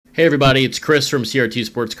Hey everybody, it's Chris from CRT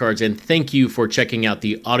Sports Cards, and thank you for checking out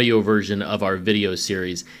the audio version of our video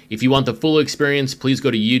series. If you want the full experience, please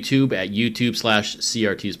go to YouTube at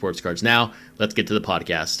YouTube/CRT Sports Cards. Now, let's get to the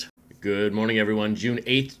podcast. Good morning, everyone. June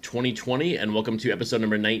 8th, 2020, and welcome to episode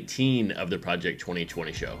number 19 of the Project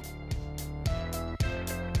 2020 show.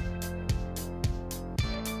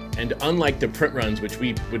 And unlike the print runs, which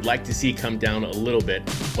we would like to see come down a little bit,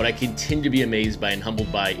 what I continue to be amazed by and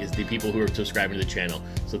humbled by is the people who are subscribing to the channel.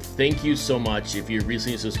 So thank you so much. If you're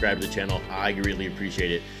recently subscribed to the channel, I really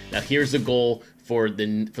appreciate it. Now here's the goal for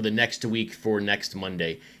the next week, for next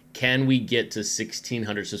Monday. Can we get to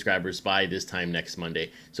 1,600 subscribers by this time next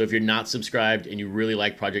Monday? So if you're not subscribed and you really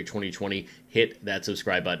like Project 2020, hit that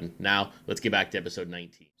subscribe button. Now, let's get back to episode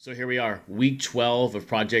 19. So here we are, week 12 of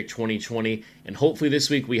Project 2020, and hopefully this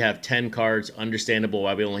week we have 10 cards. Understandable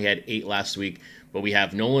why we only had 8 last week, but we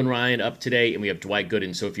have Nolan Ryan up today, and we have Dwight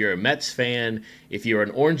Gooden. So if you're a Mets fan, if you're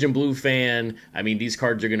an orange and blue fan, I mean, these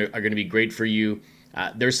cards are gonna be great for you.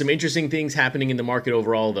 There's some interesting things happening in the market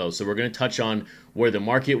overall, though. So we're going to touch on where the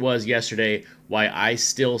market was yesterday, why I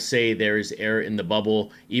still say there is air in the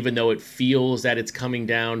bubble. Even though it feels that it's coming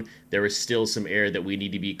down, there is still some air that we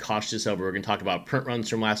need to be cautious of. We're going to talk about print runs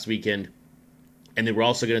from last weekend. And then we're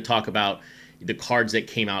also going to talk about the cards that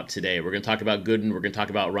came out today. We're going to talk about Gooden. We're going to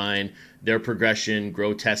talk about Ryan, their progression,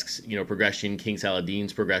 Grotesque's, progression, King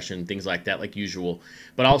Saladin's progression, things like that, like usual.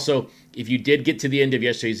 But also, if you did get to the end of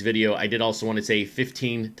yesterday's video, I did also want to say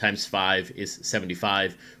 15 times 5 is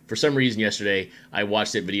 75. For some reason yesterday, I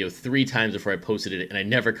watched that video 3 times before I posted it, and I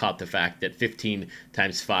never caught the fact that 15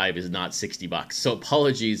 times 5 is not $60. So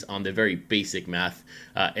apologies on the very basic math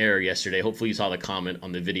error yesterday. Hopefully you saw the comment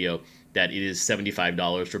on the video that it is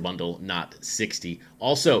 $75 for bundle, not $60.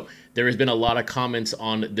 Also, there has been a lot of comments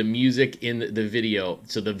on the music in the video.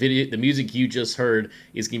 So the music you just heard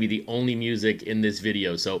is going to be the only music in this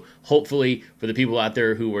video. So hopefully, for the people out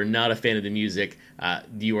there who are not a fan of the music,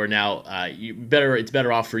 you are now it's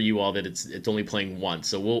better off for you all that it's only playing once.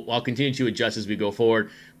 So I'll continue to adjust as we go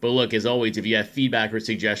forward. But look, as always, if you have feedback or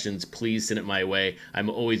suggestions, please send it my way. I'm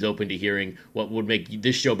always open to hearing what would make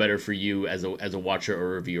this show better for you as a watcher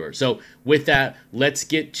or a viewer. So with that, let's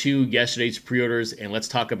get to yesterday's pre-orders and let's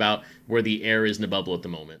talk about where the air is in the bubble at the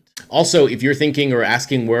moment. Also, if you're thinking or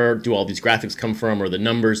asking where do all these graphics come from or the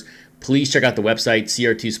numbers, please check out the website,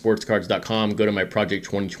 crtsportscards.com. Go to my Project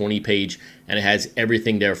 2020 page, and it has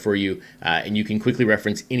everything there for you. And you can quickly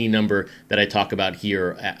reference any number that I talk about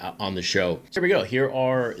here on the show. Here we go. Here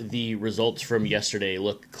are the results from yesterday.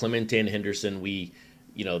 Look, Clemente and Henderson,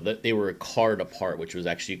 they were a card apart, which was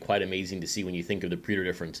actually quite amazing to see when you think of the pre-order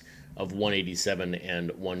difference of 187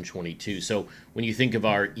 and 122. So when you think of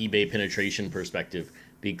our eBay penetration perspective,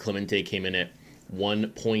 the Clemente came in at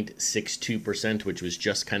 1.62%, which was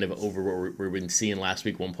just kind of over what we've been seeing last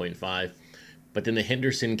week, 1.5. But then the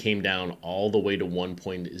Henderson came down all the way to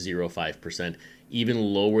 1.05%, even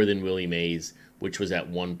lower than Willie Mays, which was at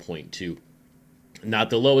 1.2. Not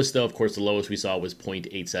the lowest, though. Of course, the lowest we saw was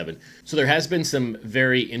 0.87. So there has been some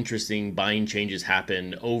very interesting buying changes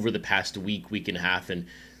happen over the past week and a half, and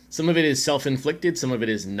some of it is self-inflicted, some of it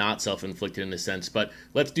is not self-inflicted in a sense, but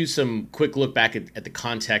let's do some quick look back at the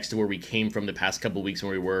context of where we came from the past couple of weeks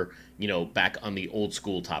when we were, back on the old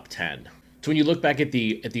school top 10. So when you look back at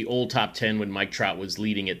the old top 10 when Mike Trout was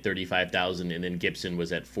leading at 35,000 and then Gibson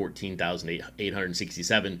was at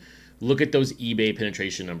 14,867, look at those eBay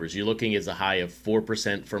penetration numbers. You're looking as a high of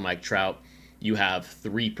 4% for Mike Trout. You have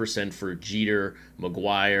 3% for Jeter,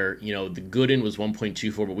 McGuire. The Gooden was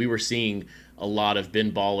 1.24, but we were seeing a lot of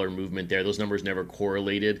bin baller movement there. Those numbers never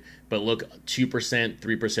correlated. But look, 2%, 3%,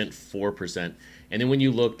 4%. And then when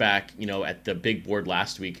you look back, at the big board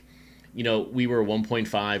last week, we were 1.5,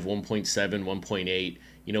 1.7,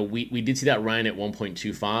 1.8. We did see that Ryan at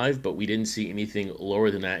 1.25, but we didn't see anything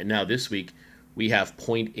lower than that. And now this week, we have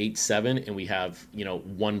 0.87 and we have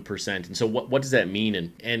 1%. And so what does that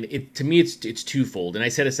mean? And to me it's twofold. And I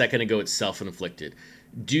said a second ago it's self-inflicted.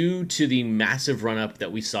 Due to the massive run-up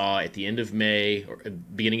that we saw at the end of May or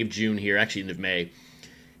beginning of June here, actually end of May,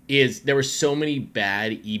 is there were so many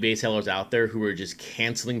bad eBay sellers out there who were just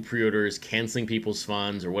canceling pre-orders, canceling people's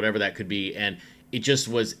funds or whatever that could be, and it just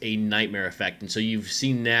was a nightmare effect. And so you've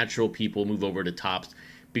seen natural people move over to Topps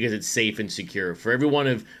because it's safe and secure. For every one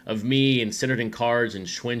of me and Centered Cards and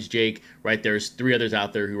Schwinn's Jake, right, there's 3 others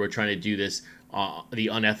out there who are trying to do this the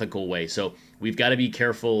unethical way. So we've got to be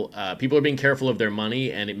careful. People are being careful of their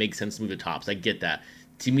money, and it makes sense to move to Topps. I get that.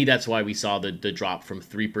 To me, that's why we saw the drop from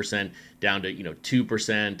 3% down to 2%,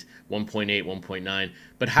 1.8, 1.9.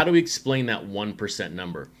 But how do we explain that 1%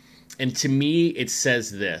 number? And to me, it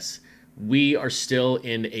says this. we are still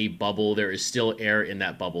in a bubble. There is still air in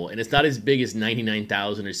that bubble, and it's not as big as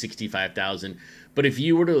 99,000 or 65,000. But if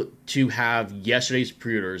you were to have yesterday's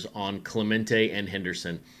pre-orders on Clemente and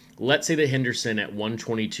Henderson, let's say that Henderson at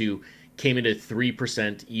 122 came into 3%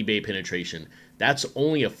 eBay penetration. That's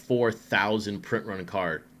only a 4,000 print run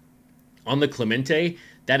card. On the Clemente,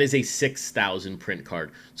 that is a 6,000 print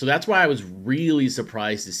card. So that's why I was really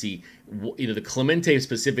surprised to see, the Clemente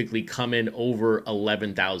specifically come in over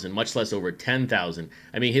 11,000, much less over 10,000.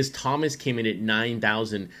 I mean, his Thomas came in at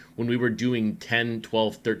 9,000 when we were doing 10,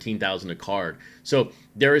 12, 13,000 a card. So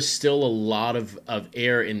there is still a lot of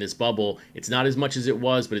air in this bubble. It's not as much as it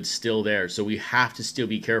was, but it's still there. So we have to still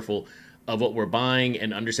be careful of what we're buying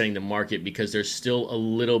and understanding the market, because there's still a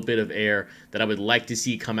little bit of air that I would like to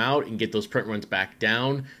see come out and get those print runs back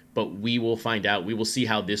down. But we will find out. We will see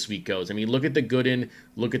how this week goes. I mean, look at the Gooden,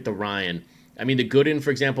 look at the Ryan. I mean, the Gooden,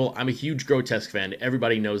 for example, I'm a huge Grotesque fan.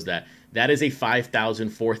 Everybody knows that. That is a 5,000,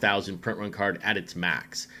 4,000 print run card at its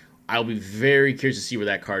max. I'll be very curious to see where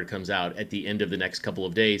that card comes out at the end of the next couple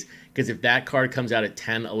of days, because if that card comes out at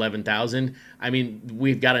 10, 11,000, I mean,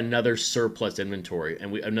 we've got another surplus inventory,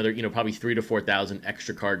 and another, probably 3,000 to 4,000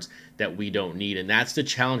 extra cards that we don't need. And that's the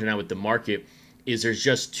challenge now with the market, is there's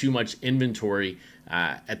just too much inventory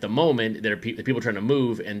at the moment that people are trying to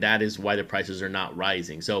move, and that is why the prices are not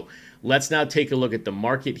rising. So let's now take a look at the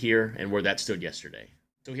market here and where that stood yesterday.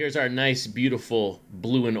 So here's our nice, beautiful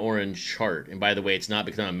blue and orange chart. And by the way, it's not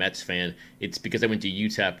because I'm a Mets fan. It's because I went to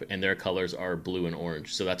UTEP and their colors are blue and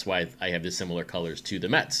orange. So that's why I have the similar colors to the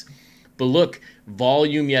Mets. But look,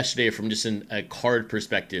 volume yesterday from just a card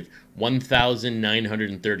perspective,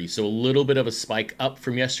 1,930. So a little bit of a spike up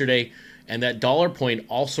from yesterday. And that dollar point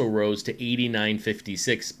also rose to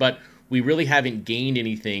 89.56. But we really haven't gained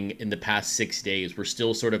anything in the past 6 days. We're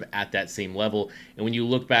still sort of at that same level. And when you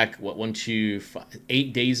look back,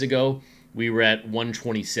 8 days ago, we were at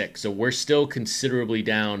 126. So we're still considerably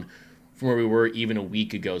down from where we were even a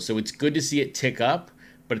week ago. So it's good to see it tick up,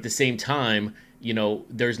 but at the same time,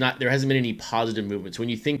 there hasn't been any positive movement. So when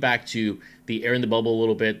you think back to the air in the bubble a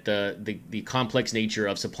little bit, the complex nature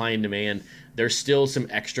of supply and demand, there's still some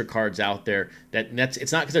extra cards out there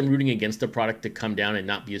it's not because I'm rooting against the product to come down and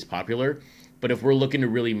not be as popular, but if we're looking to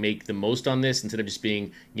really make the most on this, instead of just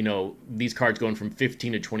being, these cards going from $15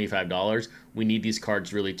 to $25, we need these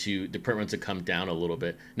cards really the print runs to come down a little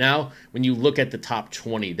bit. Now, when you look at the top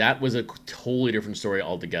 20, that was a totally different story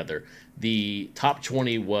altogether. The top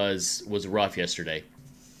 20 was rough yesterday.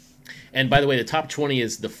 And by the way, the top 20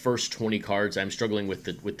 is the first 20 cards. I'm struggling with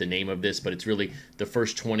the name of this, but it's really the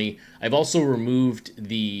first 20. I've also removed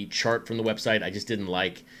the chart from the website. I just didn't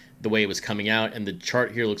like the way it was coming out, and the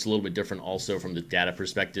chart here looks a little bit different also from the data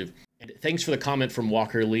perspective. And thanks for the comment from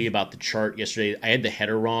Walker Lee about the chart yesterday. I had the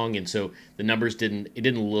header wrong, and so the numbers didn't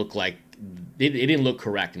look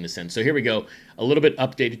correct in a sense. So here we go, a little bit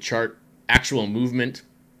updated chart, actual movement.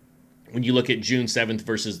 When you look at June 7th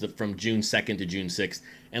versus from June 2nd to June 6th,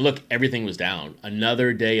 and look, everything was down.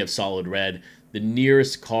 Another day of solid red. The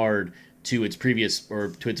nearest card to its previous, or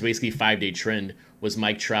to its basically 5-day trend, was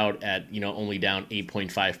Mike Trout at, only down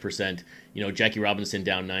 8.5%. Jackie Robinson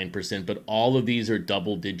down 9%. But all of these are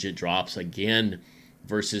double-digit drops again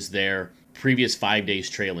versus their previous 5 days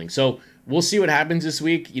trailing. So we'll see what happens this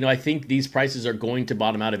week. I think these prices are going to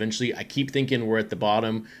bottom out eventually. I keep thinking we're at the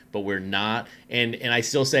bottom, but we're not. And I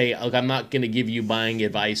still say, look, I'm not going to give you buying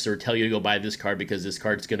advice or tell you to go buy this card because this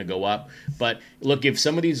card's going to go up. But look, if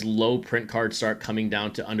some of these low print cards start coming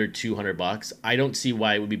down to under $200, I don't see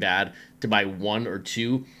why it would be bad to buy one or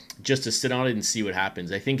two just to sit on it and see what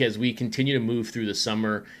happens. I think as we continue to move through the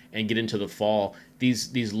summer and get into the fall,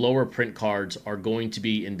 these lower print cards are going to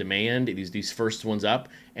be in demand, these first ones up.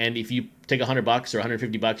 And if you take $100 or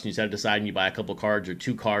 $150 and you decide and you buy a couple cards or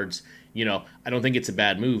two cards, I don't think it's a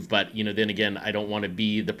bad move. But, then again, I don't want to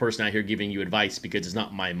be the person out here giving you advice because it's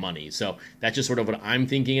not my money. So that's just sort of what I'm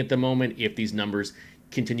thinking at the moment if these numbers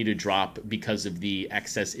continue to drop because of the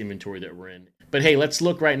excess inventory that we're in. But hey, let's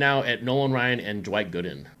look right now at Nolan Ryan and Dwight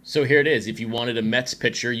Gooden. So here it is. If you wanted a Mets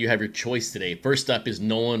pitcher, you have your choice today. First up is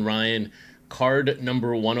Nolan Ryan, card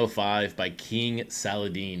number 105 by King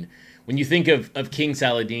Saladin. When you think of King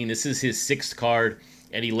Saladin, this is his sixth card,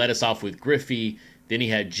 and he led us off with Griffey. Then he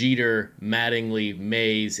had Jeter, Mattingly,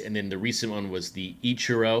 Mays, and then the recent one was the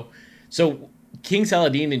Ichiro. So King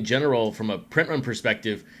Saladin in general, from a print run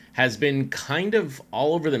perspective, has been kind of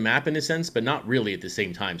all over the map in a sense, but not really at the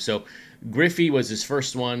same time. So Griffey was his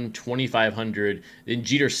first one, 2,500. Then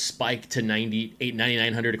Jeter spiked to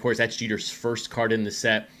 9,900. Of course, that's Jeter's first card in the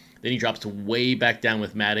set. Then he drops way back down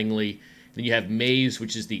with Mattingly. Then you have Mays,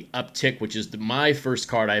 which is the uptick, which is my first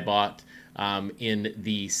card I bought in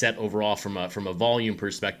the set overall from a volume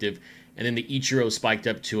perspective. And then the Ichiro spiked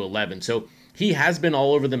up to 11. So he has been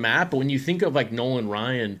all over the map. But when you think of like Nolan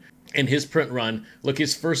Ryan and his print run, look,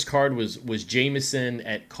 his first card was Jameson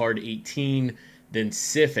at card 18, then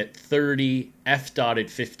Sif at 30, F. Dot at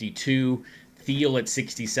 52, Thiel at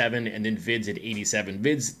 67, and then Vids at 87.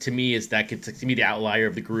 Vids, to me, gets to be the outlier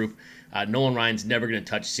of the group. Nolan Ryan's never going to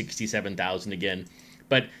touch 67,000 again.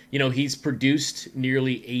 But, he's produced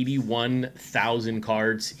nearly 81,000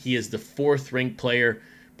 cards. He is the 4th ranked player.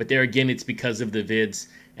 But there again, it's because of the Vids,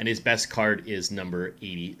 and his best card is number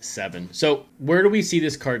 87. So where do we see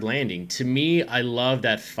this card landing? To me, I love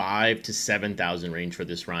that 5,000 to 7,000 range for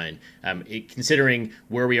this Ryan. Considering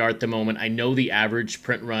where we are at the moment, I know the average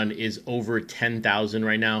print run is over 10,000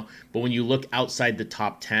 right now, but when you look outside the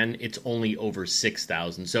top 10, it's only over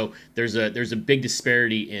 6,000. So there's a big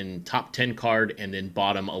disparity in top 10 card and then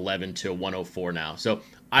bottom 11 to 104 now. So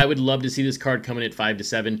I would love to see this card coming at 5 to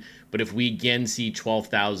 7, but if we again see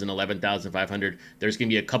 12,000, 11,500, there's going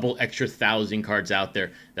to be a couple extra 1,000 cards out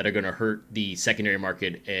there that are going to hurt the secondary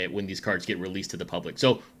market when these cards get released to the public.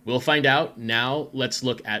 So we'll find out. Now let's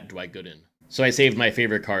look at Dwight Gooden. So I saved my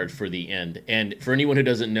favorite card for the end. And for anyone who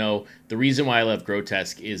doesn't know, the reason why I love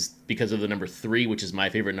Grotesque is because of the number 3, which is my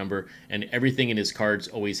favorite number, and everything in his cards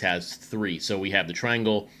always has 3. So we have the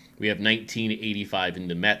triangle, we have 1985 in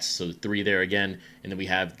the Mets, so 3 there again, and then we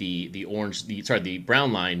have the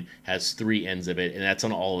brown line has 3 ends of it, and that's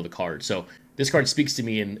on all of the cards. So this card speaks to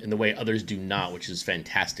me in the way others do not, which is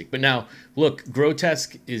fantastic. But now, look,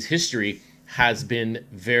 Grotesque's history has been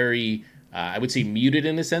very, I would say, muted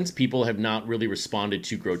in a sense. People have not really responded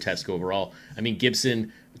to Grotesque overall. I mean,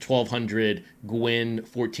 Gibson, 1,200, Gwynn,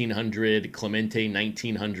 1,400, Clemente,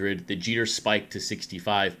 1,900, the Jeter spiked to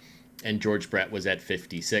 65, and George Brett was at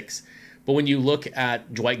 56. But when you look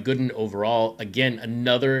at Dwight Gooden overall, again,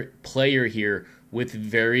 another player here with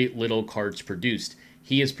very little cards produced.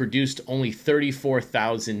 He has produced only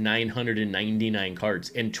 34,999 cards,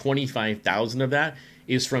 and 25,000 of that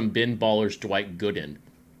is from Bin Baller's Dwight Gooden.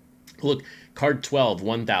 Look, card 12,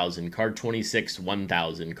 1,000, card 26,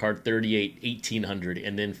 1,000, card 38, 1,800,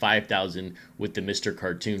 and then 5,000 with the Mr.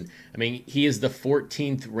 Cartoon. I mean, he is the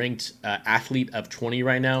 14th ranked athlete of 20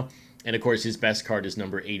 right now. And of course, his best card is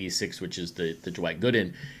number 86, which is the Dwight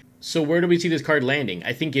Gooden. So where do we see this card landing?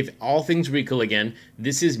 I think if all things are equal again,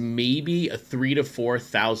 this is maybe a 3,000 to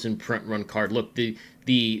 4,000 print run card. Look, the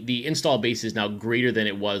install base is now greater than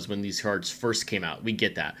it was when these cards first came out. We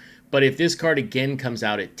get that. But if this card again comes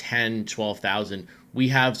out at 10, 12,000, we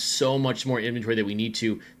have so much more inventory that we need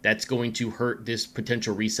to. That's going to hurt this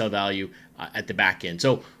potential resale value at the back end.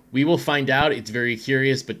 So we will find out. It's very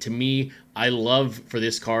curious, but to me, I love for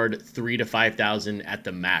this card 3,000 to 5,000 at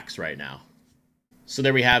the max right now. So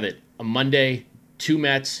there we have it. A Monday, 2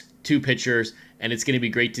 Mets, 2 pitchers, and it's going to be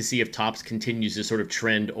great to see if Topps continues this sort of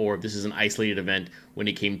trend or if this is an isolated event when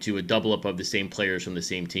it came to a double up of the same players from the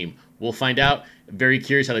same team. We'll find out. Very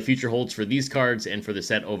curious how the future holds for these cards and for the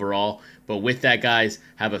set overall. But with that, guys,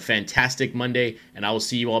 have a fantastic Monday, and I will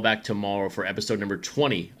see you all back tomorrow for episode number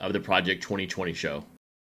 20 of the Project 2020 show.